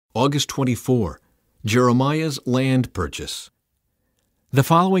August 24, Jeremiah's land purchase. The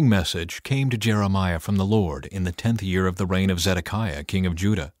following message came to Jeremiah from the Lord in the 10th year of the reign of Zedekiah, king of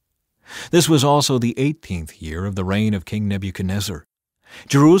Judah. This was also the 18th year of the reign of King Nebuchadnezzar.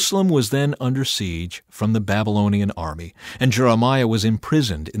 Jerusalem was then under siege from the Babylonian army, and Jeremiah was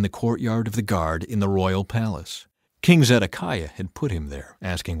imprisoned in the courtyard of the guard in the royal palace. King Zedekiah had put him there,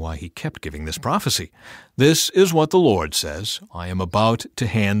 asking why he kept giving this prophecy. "This is what the Lord says, I am about to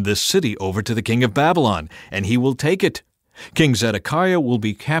hand this city over to the king of Babylon, and he will take it. King Zedekiah will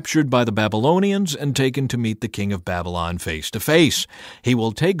be captured by the Babylonians and taken to meet the king of Babylon face to face. He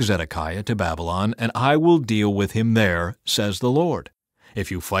will take Zedekiah to Babylon, and I will deal with him there, says the Lord.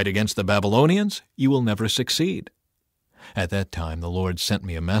 If you fight against the Babylonians, you will never succeed." At that time the Lord sent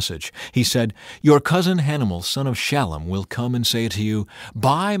me a message. He said, "Your cousin Hanamel, son of Shallum, will come and say to you,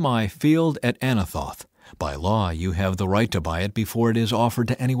 'Buy my field at Anathoth. By law you have the right to buy it before it is offered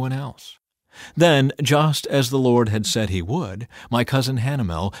to anyone else.'" Then, just as the Lord had said he would, my cousin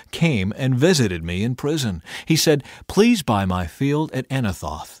Hanamel came and visited me in prison. He said, "Please buy my field at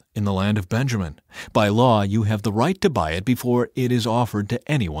Anathoth in the land of Benjamin. By law you have the right to buy it before it is offered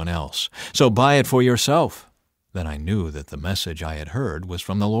to anyone else. So buy it for yourself." Then I knew that the message I had heard was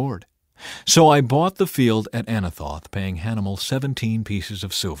from the Lord. So I bought the field at Anathoth, paying Hanamel 17 pieces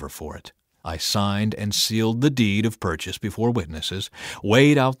of silver for it. I signed and sealed the deed of purchase before witnesses,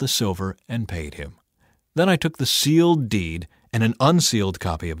 weighed out the silver, and paid him. Then I took the sealed deed and an unsealed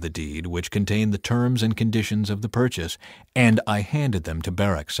copy of the deed, which contained the terms and conditions of the purchase, and I handed them to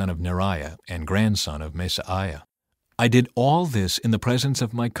Barak, son of Neriah, and grandson of Messiah. I did all this in the presence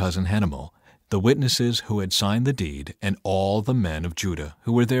of my cousin Hanamel, the witnesses who had signed the deed, and all the men of Judah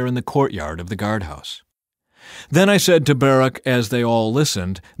who were there in the courtyard of the guardhouse. Then I said to Barak as they all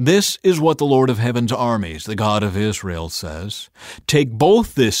listened, "This is what the Lord of heaven's armies, the God of Israel, says. Take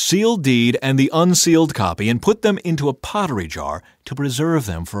both this sealed deed and the unsealed copy and put them into a pottery jar to preserve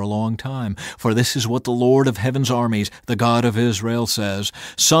them for a long time. For this is what the Lord of heaven's armies, the God of Israel, says.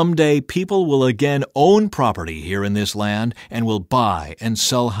 Someday people will again own property here in this land and will buy and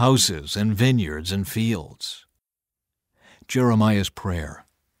sell houses and vineyards and fields." Jeremiah's prayer.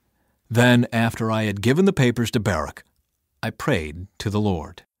 Then, after I had given the papers to Barak, I prayed to the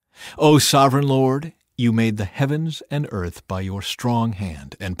Lord. "O sovereign Lord, you made the heavens and earth by your strong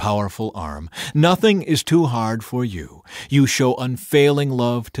hand and powerful arm. Nothing is too hard for you. You show unfailing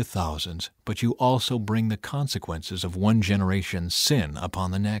love to thousands, but you also bring the consequences of one generation's sin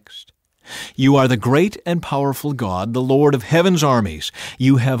upon the next. You are the great and powerful God, the Lord of heaven's armies.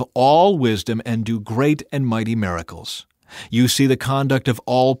 You have all wisdom and do great and mighty miracles. You see the conduct of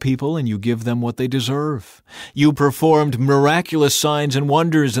all people, and you give them what they deserve. You performed miraculous signs and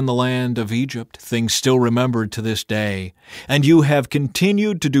wonders in the land of Egypt, things still remembered to this day. And you have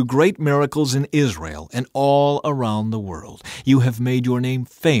continued to do great miracles in Israel and all around the world. You have made your name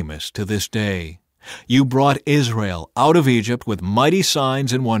famous to this day. You brought Israel out of Egypt with mighty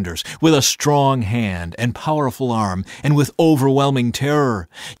signs and wonders, with a strong hand and powerful arm, and with overwhelming terror.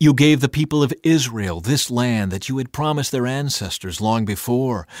 You gave the people of Israel this land that you had promised their ancestors long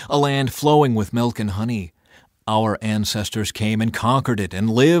before, a land flowing with milk and honey. Our ancestors came and conquered it and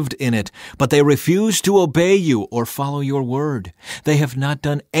lived in it, but they refused to obey you or follow your word. They have not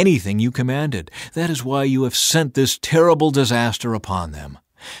done anything you commanded. That is why you have sent this terrible disaster upon them.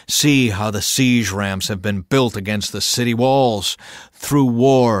 See how the siege ramps have been built against the city walls. Through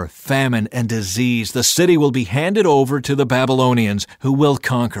war, famine, and disease, the city will be handed over to the Babylonians, who will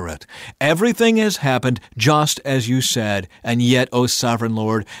conquer it. Everything has happened just as you said, and yet, O sovereign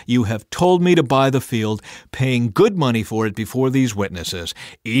Lord, you have told me to buy the field, paying good money for it before these witnesses,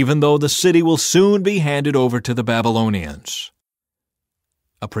 even though the city will soon be handed over to the Babylonians."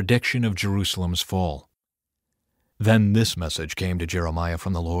 A prediction of Jerusalem's fall. Then this message came to Jeremiah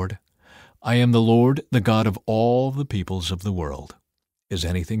from the Lord. "I am the Lord, the God of all the peoples of the world. Is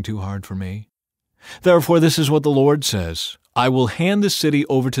anything too hard for me? Therefore this is what the Lord says. I will hand the city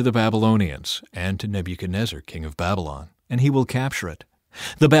over to the Babylonians and to Nebuchadnezzar, king of Babylon, and he will capture it.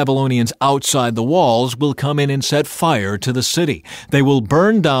 The Babylonians outside the walls will come in and set fire to the city. They will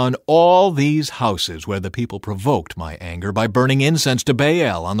burn down all these houses where the people provoked my anger by burning incense to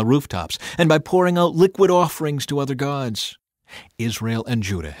Baal on the rooftops and by pouring out liquid offerings to other gods. Israel and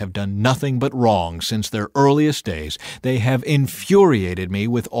Judah have done nothing but wrong since their earliest days. They have infuriated me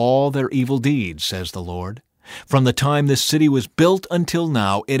with all their evil deeds, says the Lord. From the time this city was built until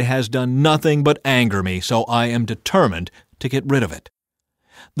now, it has done nothing but anger me, so I am determined to get rid of it.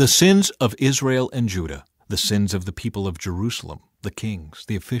 The sins of Israel and Judah, the sins of the people of Jerusalem, The kings,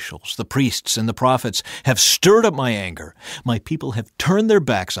 the officials, the priests, and the prophets have stirred up my anger. My people have turned their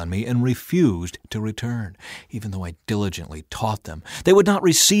backs on me and refused to return. Even though I diligently taught them, they would not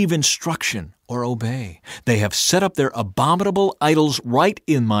receive instruction or obey. They have set up their abominable idols right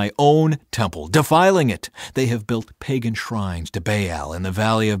in my own temple, defiling it. They have built pagan shrines to Baal in the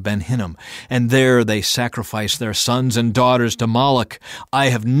valley of Ben Hinnom, and there they sacrifice their sons and daughters to Moloch. I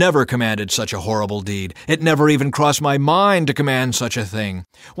have never commanded such a horrible deed. It never even crossed my mind to command such a thing.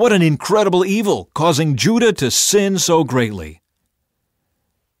 What an incredible evil, causing Judah to sin so greatly.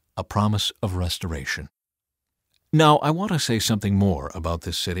 A promise of restoration. Now, I want to say something more about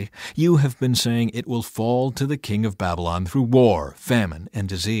this city. You have been saying it will fall to the king of Babylon through war, famine, and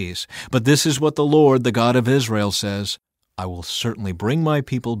disease. But this is what the Lord, the God of Israel, says: I will certainly bring my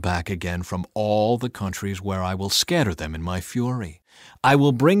people back again from all the countries where I will scatter them in my fury. I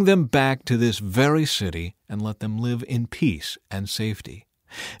will bring them back to this very city and let them live in peace and safety.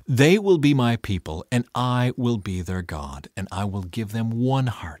 They will be my people, and I will be their God, and I will give them one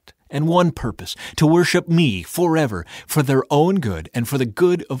heart and one purpose, to worship me forever, for their own good and for the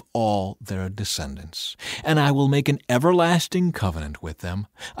good of all their descendants. And I will make an everlasting covenant with them.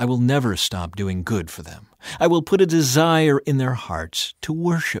 I will never stop doing good for them. I will put a desire in their hearts to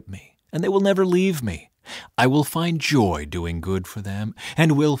worship me, and they will never leave me. I will find joy doing good for them,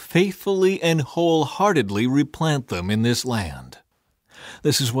 and will faithfully and wholeheartedly replant them in this land.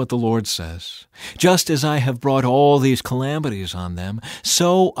 This is what the Lord says: just as I have brought all these calamities on them,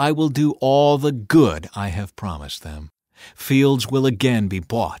 so I will do all the good I have promised them. Fields will again be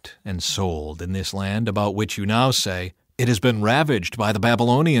bought and sold in this land about which you now say, it has been ravaged by the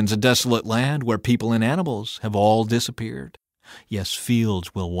Babylonians, a desolate land where people and animals have all disappeared. Yes,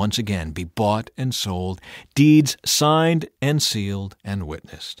 fields will once again be bought and sold, deeds signed and sealed and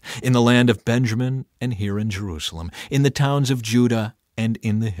witnessed, in the land of Benjamin and here in Jerusalem, in the towns of Judah and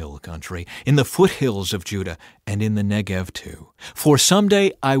in the hill country, in the foothills of Judah, and in the Negev too. For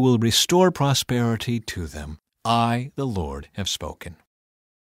someday I will restore prosperity to them. I, the Lord, have spoken.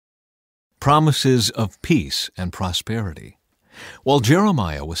 Promises of peace and prosperity. While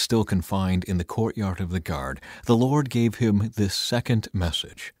Jeremiah was still confined in the courtyard of the guard, the Lord gave him this second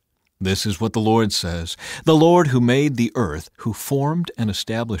message. This is what the Lord says: the Lord who made the earth, who formed and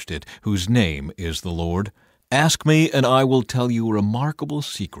established it, whose name is the Lord. Ask me, and I will tell you remarkable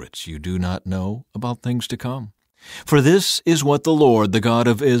secrets you do not know about things to come. For this is what the Lord, the God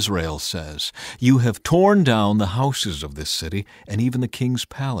of Israel, says: you have torn down the houses of this city and even the king's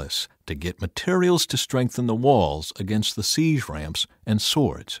palace to get materials to strengthen the walls against the siege ramps and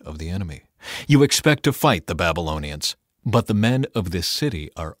swords of the enemy. You expect to fight the Babylonians, but the men of this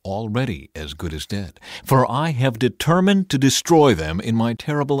city are already as good as dead. For I have determined to destroy them in my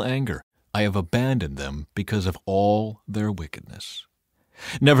terrible anger. I have abandoned them because of all their wickedness.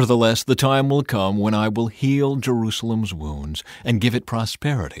 Nevertheless, the time will come when I will heal Jerusalem's wounds and give it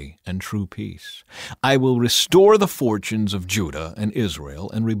prosperity and true peace. I will restore the fortunes of Judah and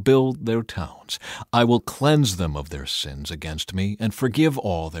Israel and rebuild their towns. I will cleanse them of their sins against me and forgive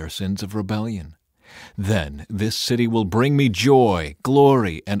all their sins of rebellion. Then this city will bring me joy,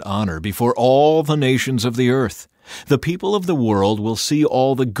 glory, and honor before all the nations of the earth. The people of the world will see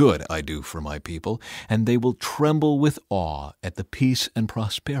all the good I do for my people, and they will tremble with awe at the peace and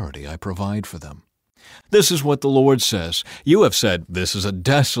prosperity I provide for them. This is what the Lord says: you have said, this is a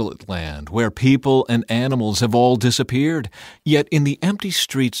desolate land where people and animals have all disappeared. Yet in the empty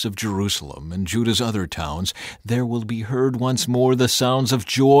streets of Jerusalem and Judah's other towns, there will be heard once more the sounds of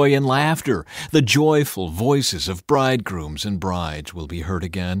joy and laughter. The joyful voices of bridegrooms and brides will be heard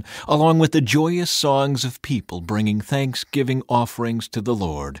again, along with the joyous songs of people bringing thanksgiving offerings to the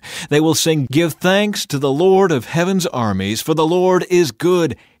Lord. They will sing, "Give thanks to the Lord of heaven's armies, for the Lord is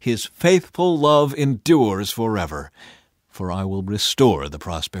good. His faithful love endures forever. For I will restore the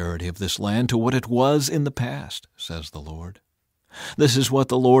prosperity of this land to what it was in the past, says the Lord." This is what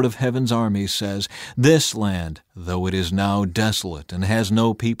the Lord of heaven's armies says: this land, though it is now desolate and has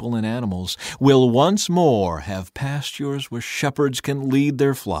no people and animals, will once more have pastures where shepherds can lead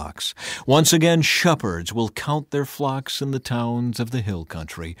their flocks. Once again shepherds will count their flocks in the towns of the hill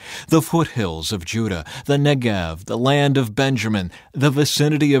country, the foothills of Judah, the Negev, the land of Benjamin, the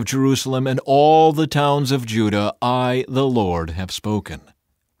vicinity of Jerusalem, and all the towns of Judah. I, the Lord, have spoken.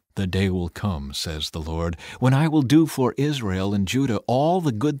 The day will come, says the Lord, when I will do for Israel and Judah all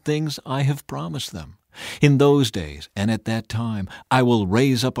the good things I have promised them. In those days and at that time I will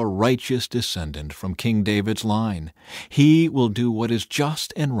raise up a righteous descendant from King David's line. He will do what is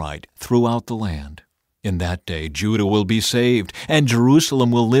just and right throughout the land. In that day Judah will be saved, and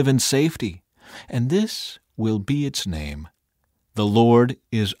Jerusalem will live in safety. And this will be its name: The Lord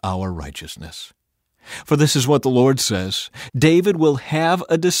is our righteousness. For this is what the Lord says, David will have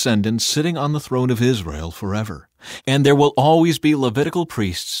a descendant sitting on the throne of Israel forever, and there will always be Levitical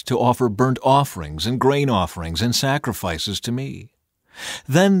priests to offer burnt offerings and grain offerings and sacrifices to me.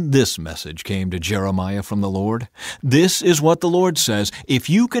 Then this message came to Jeremiah from the Lord. This is what the Lord says, if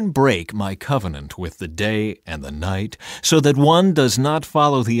you can break my covenant with the day and the night, so that one does not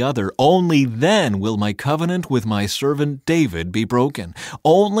follow the other, only then will my covenant with my servant David be broken.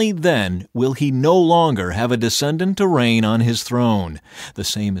 Only then will he no longer have a descendant to reign on his throne. The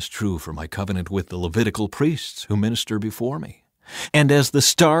same is true for my covenant with the Levitical priests who minister before me. And as the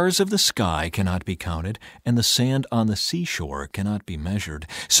stars of the sky cannot be counted, and the sand on the seashore cannot be measured,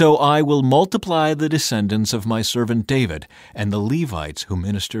 so I will multiply the descendants of my servant David and the Levites who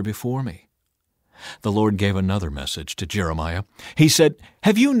minister before me. The Lord gave another message to Jeremiah. He said,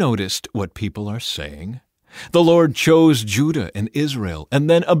 Have you noticed what people are saying? The Lord chose Judah and Israel and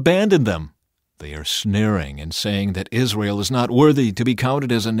then abandoned them. They are sneering and saying that Israel is not worthy to be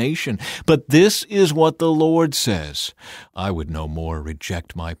counted as a nation. But this is what the Lord says. I would no more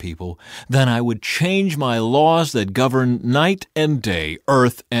reject my people than I would change my laws that govern night and day,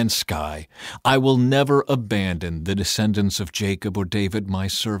 earth and sky. I will never abandon the descendants of Jacob or David my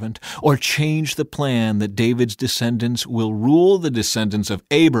servant, or change the plan that David's descendants will rule the descendants of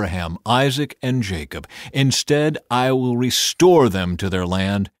Abraham, Isaac, and Jacob. Instead, I will restore them to their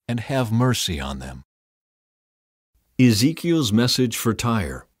land and have mercy on them. Ezekiel's message for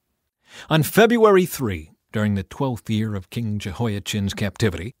Tyre. On February 3, during the 12th year of King Jehoiachin's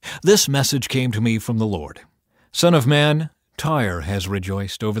captivity, this message came to me from the Lord. Son of man, Tyre has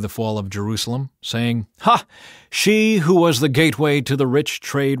rejoiced over the fall of Jerusalem, saying, Ha! She who was the gateway to the rich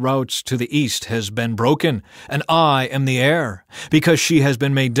trade routes to the east has been broken, and I am the heir. Because she has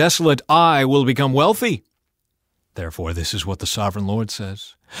been made desolate, I will become wealthy. Therefore, this is what the sovereign Lord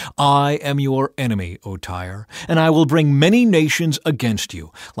says. I am your enemy, O Tyre, and I will bring many nations against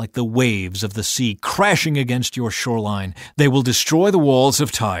you, like the waves of the sea crashing against your shoreline. They will destroy the walls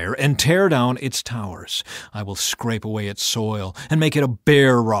of Tyre and tear down its towers. I will scrape away its soil and make it a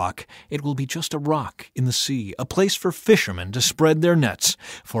bare rock. It will be just a rock in the sea, a place for fishermen to spread their nets.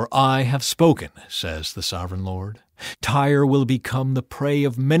 For I have spoken, says the sovereign Lord. Tyre will become the prey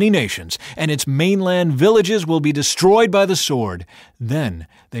of many nations, and its mainland villages will be destroyed by the sword. Then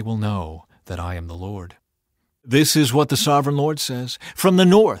they will know that I am the Lord. This is what the sovereign Lord says. From the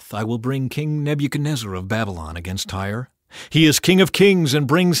north I will bring King Nebuchadnezzar of Babylon against Tyre. He is king of kings and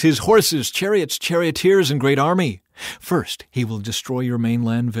brings his horses, chariots, charioteers, and great army. First, he will destroy your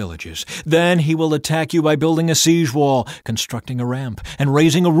mainland villages. Then he will attack you by building a siege wall, constructing a ramp, and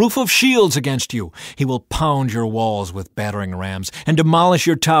raising a roof of shields against you. He will pound your walls with battering rams and demolish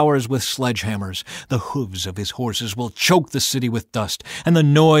your towers with sledgehammers. The hooves of his horses will choke the city with dust, and the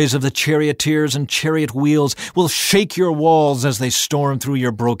noise of the charioteers and chariot wheels will shake your walls as they storm through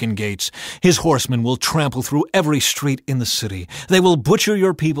your broken gates. His horsemen will trample through every street in the city. They will butcher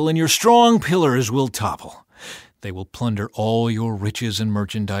your people, and your strong pillars will topple. They will plunder all your riches and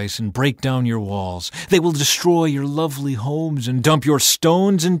merchandise and break down your walls. They will destroy your lovely homes and dump your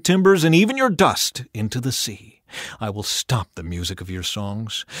stones and timbers and even your dust into the sea. I will stop the music of your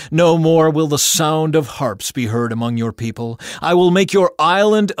songs. No more will the sound of harps be heard among your people. I will make your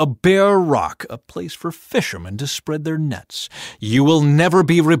island a bare rock, a place for fishermen to spread their nets. You will never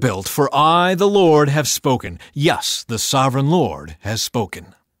be rebuilt, for I, the Lord, have spoken. Yes, the sovereign Lord has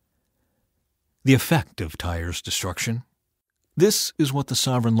spoken. The effect of Tyre's destruction. This is what the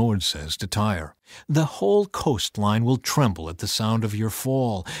sovereign Lord says to Tyre. The whole coastline will tremble at the sound of your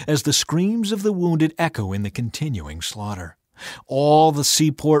fall, as the screams of the wounded echo in the continuing slaughter. All the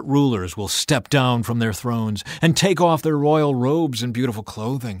seaport rulers will step down from their thrones and take off their royal robes and beautiful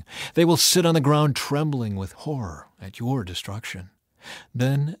clothing. They will sit on the ground trembling with horror at your destruction.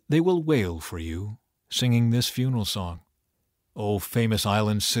 Then they will wail for you, singing this funeral song. O famous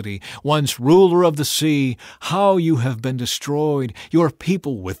island city, once ruler of the sea, how you have been destroyed! Your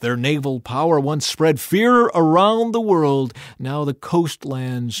people, with their naval power, once spread fear around the world. Now the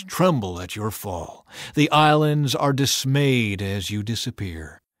coastlands tremble at your fall. The islands are dismayed as you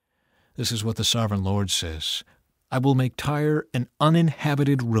disappear. This is what the sovereign Lord says. I will make Tyre an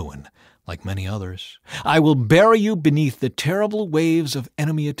uninhabited ruin, like many others. I will bury you beneath the terrible waves of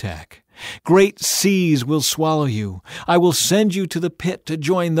enemy attack. Great seas will swallow you. I will send you to the pit to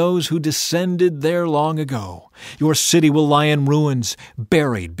join those who descended there long ago. Your city will lie in ruins,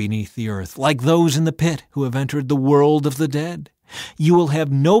 buried beneath the earth, like those in the pit who have entered the world of the dead. You will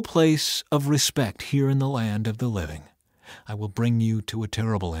have no place of respect here in the land of the living. I will bring you to a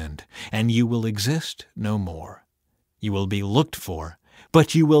terrible end, and you will exist no more. You will be looked for,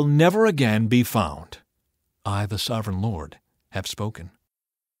 but you will never again be found. I, the Sovereign Lord, have spoken.